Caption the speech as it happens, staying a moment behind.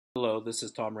Hello, this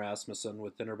is Tom Rasmussen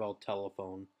with Interbelt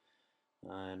Telephone,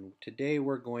 and today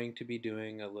we're going to be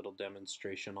doing a little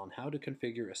demonstration on how to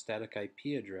configure a static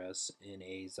IP address in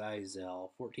a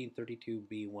ZyXEL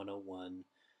 1432-B101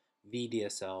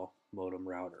 VDSL modem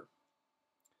router.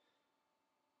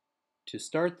 To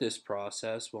start this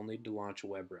process, we'll need to launch a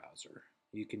web browser.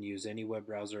 You can use any web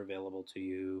browser available to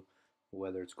you,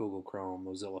 whether it's Google Chrome,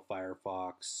 Mozilla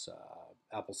Firefox,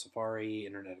 Apple Safari,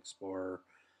 Internet Explorer,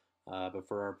 but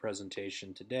for our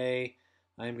presentation today,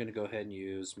 I'm going to go ahead and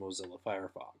use Mozilla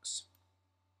Firefox.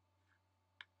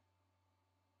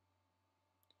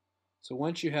 So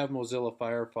once you have Mozilla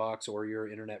Firefox or your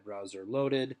internet browser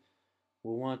loaded,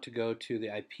 we'll want to go to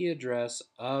the IP address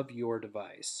of your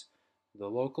device. The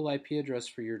local IP address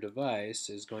for your device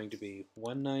is going to be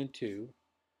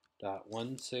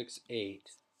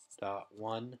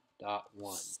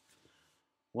 192.168.1.1.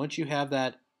 Once you have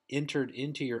that entered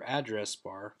into your address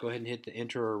bar, go ahead and hit the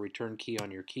enter or return key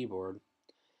on your keyboard,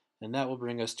 and that will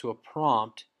bring us to a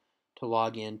prompt to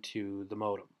log into the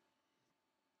modem.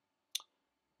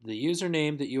 The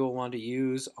username that you will want to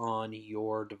use on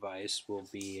your device will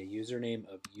be a username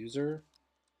of user,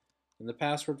 and the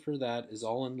password for that is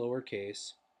all in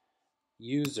lowercase,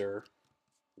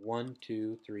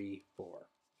 user1234.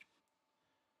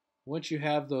 Once you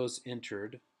have those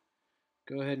entered,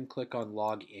 go ahead and click on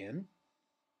log in.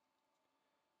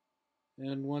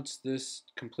 And once this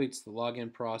completes the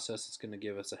login process, it's going to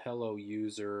give us a hello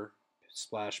user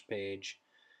splash page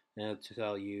and to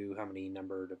tell you how many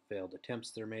numbered of failed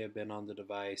attempts there may have been on the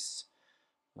device.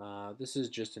 This is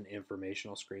just an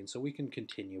informational screen, so we can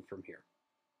continue from here.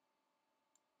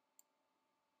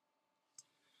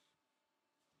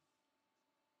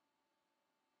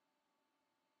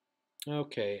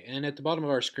 Okay, and at the bottom of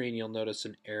our screen you'll notice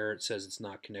an error. It says it's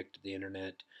not connected to the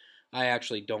internet. I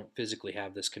actually don't physically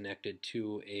have this connected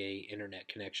to a internet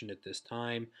connection at this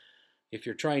time. If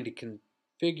you're trying to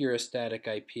configure a static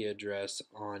IP address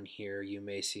on here, you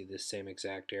may see this same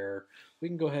exact error. We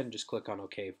can go ahead and just click on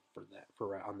OK for that for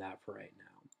right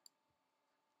now.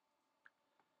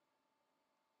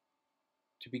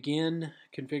 To begin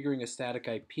configuring a static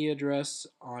IP address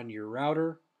on your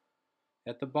router,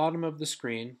 at the bottom of the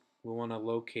screen, we'll want to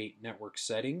locate Network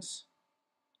Settings.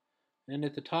 And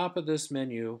at the top of this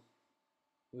menu,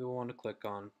 we will want to click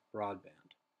on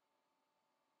Broadband.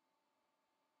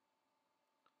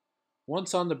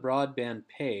 Once on the broadband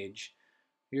page,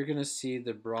 you're going to see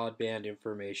the broadband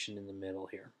information in the middle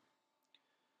here.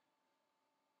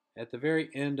 At the very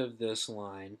end of this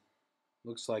line,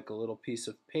 looks like a little piece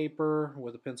of paper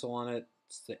with a pencil on it.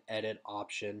 It's the edit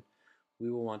option.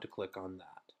 We will want to click on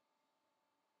that.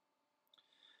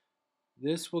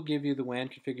 This will give you the WAN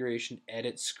configuration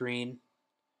edit screen.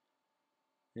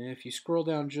 And if you scroll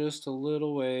down just a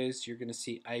little ways, you're going to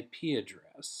see IP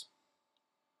address.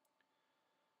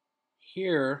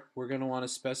 Here, we're going to want to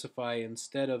specify,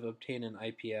 instead of obtain an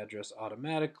IP address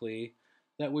automatically,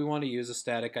 that we want to use a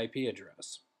static IP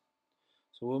address.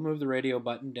 So we'll move the radio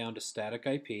button down to static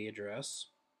IP address.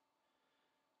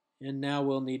 And now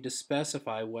we'll need to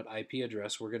specify what IP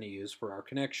address we're going to use for our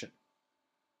connection.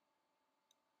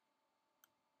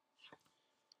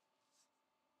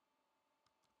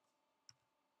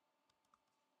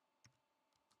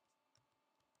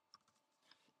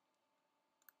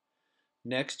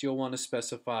 Next, you'll want to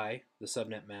specify the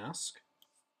subnet mask.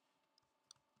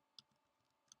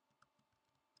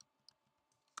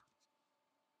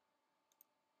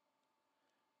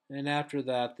 And after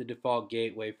that, the default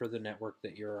gateway for the network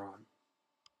that you're on.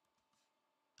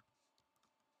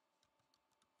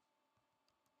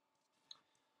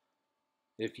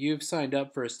 If you've signed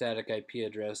up for a static IP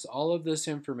address, all of this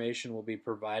information will be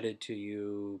provided to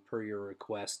you per your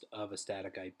request of a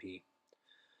static IP.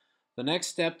 The next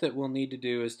step that we'll need to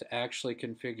do is to actually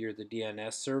configure the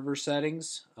DNS server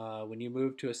settings. When you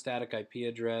move to a static IP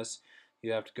address,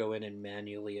 you have to go in and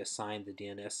manually assign the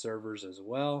DNS servers as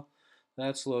well.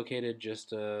 That's located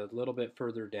just a little bit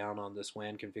further down on this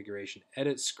WAN configuration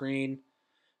edit screen.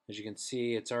 As you can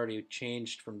see, it's already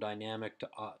changed from dynamic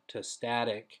to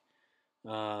static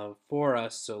for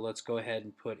us, so let's go ahead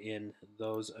and put in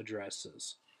those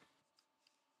addresses.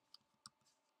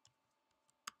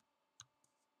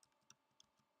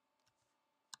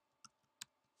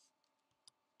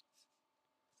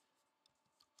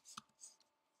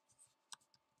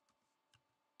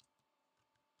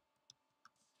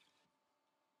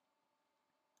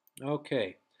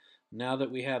 Okay, now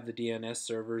that we have the DNS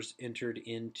servers entered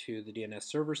into the DNS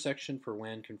server section for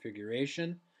WAN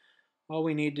configuration, all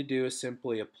we need to do is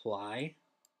simply apply.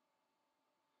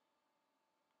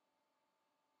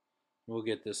 We'll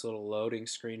get this little loading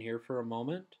screen here for a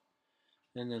moment.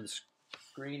 and then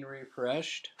screen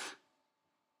refreshed.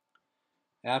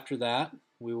 After that,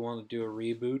 we want to do a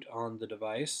reboot on the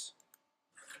device.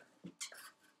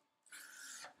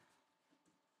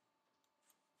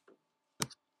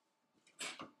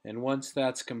 And once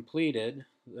that's completed,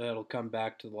 that'll come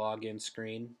back to the login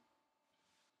screen.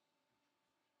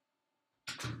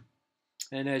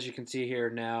 And as you can see here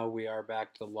now, we are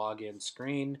back to the login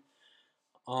screen.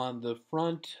 On the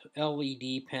front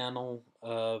LED panel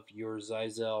of your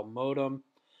ZyXEL modem,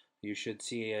 you should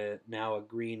see now a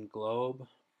green globe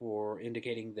for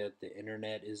indicating that the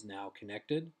internet is now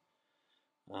connected.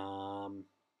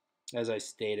 As I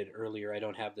stated earlier, I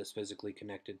don't have this physically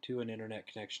connected to an internet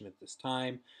connection at this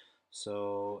time.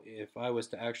 So if I was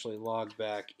to actually log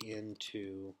back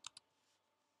into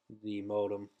the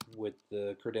modem with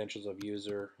the credentials of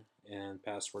user and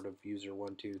password of user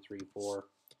 1234,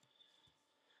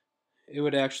 it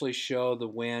would actually show the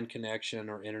WAN connection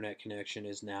or internet connection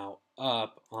is now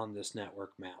up on this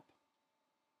network map.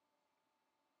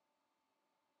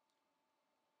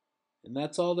 And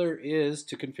that's all there is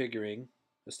to configuring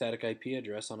a static IP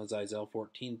address on a ZyXEL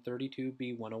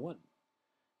 1432-B101.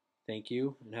 Thank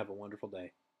you and have a wonderful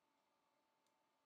day.